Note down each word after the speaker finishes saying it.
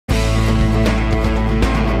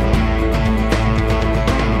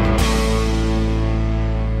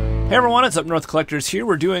Hey everyone, it's Up North Collectors here.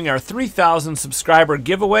 We're doing our 3,000 subscriber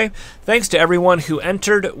giveaway. Thanks to everyone who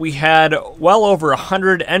entered. We had well over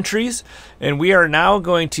 100 entries, and we are now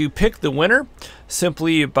going to pick the winner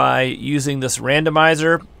simply by using this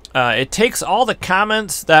randomizer. It takes all the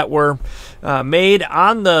comments that were made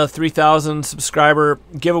on the 3,000 subscriber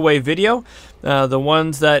giveaway video, the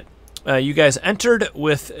ones that you guys entered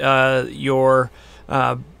with your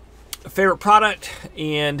favorite product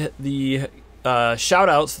and the shout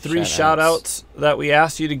outs, three shout outs that we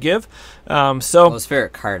asked you to give. Well, it's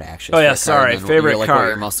favorite card, actually. Oh yeah, sorry, favorite card. What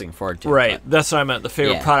you're most looking forward to. Right, that's what I meant, the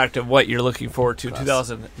favorite product of what you're looking forward to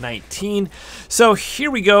 2019. So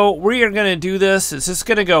here we go. We are going to do this. It's just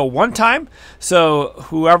going to go one time. So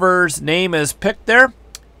whoever's name is picked there,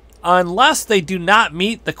 unless they do not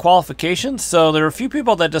meet the qualifications. So there are a few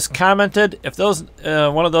people that just commented. If those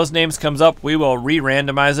one of those names comes up, we will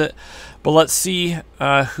re-randomize it. But let's see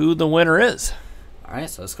who the winner is. All right,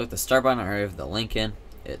 so let's click the start button. I already have the link in.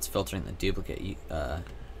 It's filtering the duplicate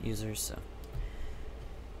users. So,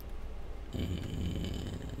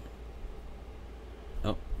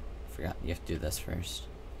 oh, forgot you have to do this first.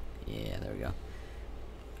 Yeah, there we go.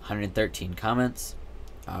 113 comments.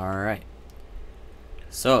 All right.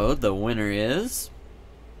 So the winner is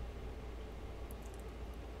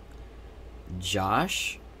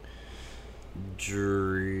Josh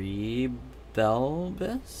Drebelbus.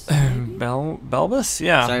 Belbus,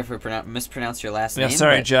 yeah. Sorry for mispronounced your last name. Yeah,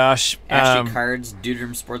 sorry, Josh. Ashley Cards,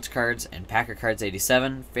 Dudrum Sports Cards, and Packer Cards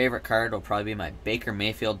 87. Favorite card will probably be my Baker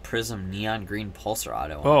Mayfield Prism Neon Green Pulsar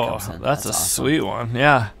auto. Oh, that's a awesome. Sweet one,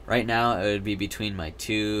 yeah. Right now, it would be between my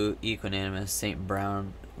two Equanimous St.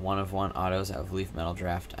 Brown 1/1 autos out of Leaf Metal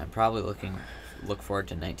Draft. I'm probably look forward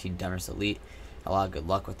to 19 Donruss Elite. A lot of good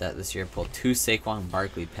luck with that this year. Pulled 2 Saquon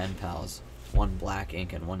Barkley pen pals, 1 black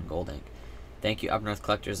ink and 1 gold ink. Thank you, Up North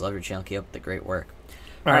Collectors. Love your channel. Keep up the great work.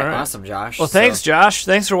 All right, awesome, Josh. Well, thanks, Josh.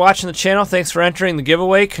 Thanks for watching the channel. Thanks for entering the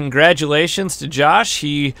giveaway. Congratulations to Josh.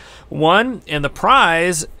 He won, and the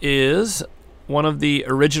prize is one of the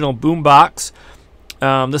original boombox.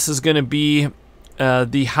 This is going to be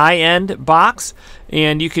the high-end box,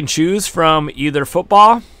 and you can choose from either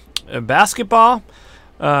football, basketball,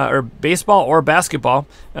 or baseball or basketball.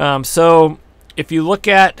 So if you look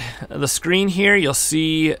at the screen here, you'll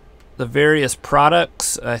see the various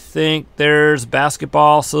products. I think there's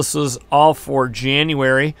basketball, so this is all for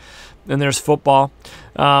January, and there's football.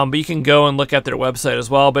 But you can go and look at their website as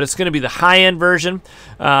well. But it's going to be the high-end version.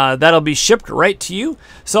 That'll be shipped right to you.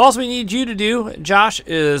 So all we need you to do, Josh,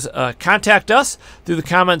 is contact us through the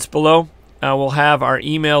comments below. We'll have our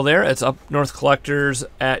email there. It's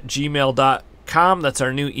upnorthcollectors@gmail.com. That's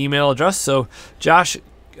our new email address. So, Josh,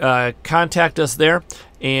 contact us there,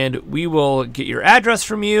 and we will get your address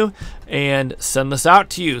from you and send this out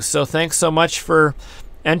to you. So thanks so much for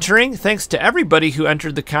entering. Thanks to everybody who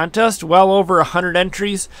entered the contest. Well over 100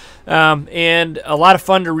 entries, and a lot of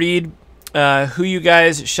fun to read who you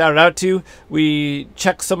guys shouted out to. We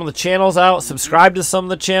checked some of the channels out, subscribed to some of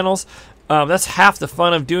the channels. That's half the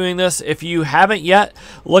fun of doing this. If you haven't yet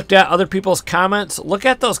looked at other people's comments, look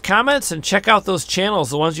at those comments and check out those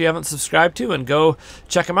channels, the ones you haven't subscribed to, and go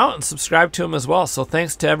check them out and subscribe to them as well. So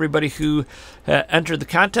thanks to everybody who entered the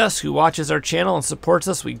contest, who watches our channel and supports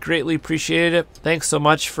us. We greatly appreciate it. Thanks so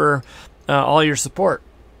much for all your support.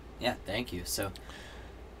 Yeah, thank you. So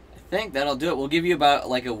I think that'll do it. We'll give you about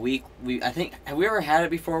like a week. I think, have we ever had it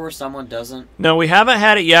before where someone doesn't? No, we haven't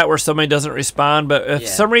had it yet where somebody doesn't respond. But if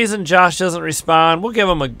some reason Josh doesn't respond, we'll give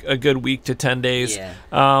him a good week to 10 days. Yeah.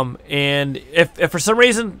 And if for some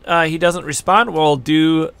reason he doesn't respond, we'll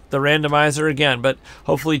do the randomizer again. But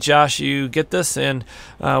hopefully, Josh, you get this, and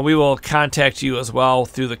we will contact you as well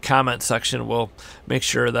through the comment section. We'll make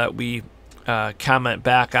sure that we comment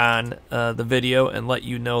back on the video and let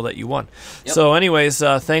you know that you won. Yep. So anyways,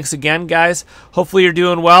 thanks again, guys. Hopefully you're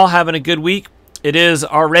doing well, having a good week. It is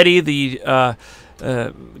already the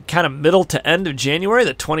kind of middle to end of January,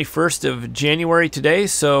 the 21st of January today.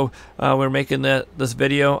 So we're making this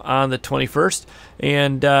video on the 21st.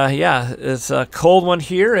 And yeah, it's a cold one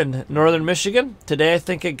here in northern Michigan. Today I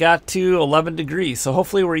think it got to 11 degrees. So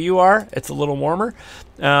hopefully where you are, it's a little warmer.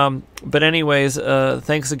 But anyways,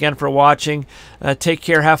 thanks again for watching. Take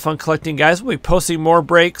care. Have fun collecting, guys. We'll be posting more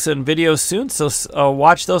breaks and videos soon. So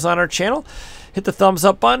watch those on our channel. Hit the thumbs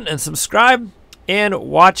up button and subscribe. And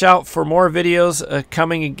watch out for more videos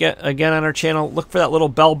coming again on our channel. Look for that little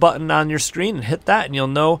bell button on your screen and hit that, and you'll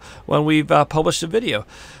know when we've published a video.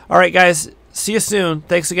 All right, guys. See you soon.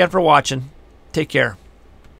 Thanks again for watching. Take care.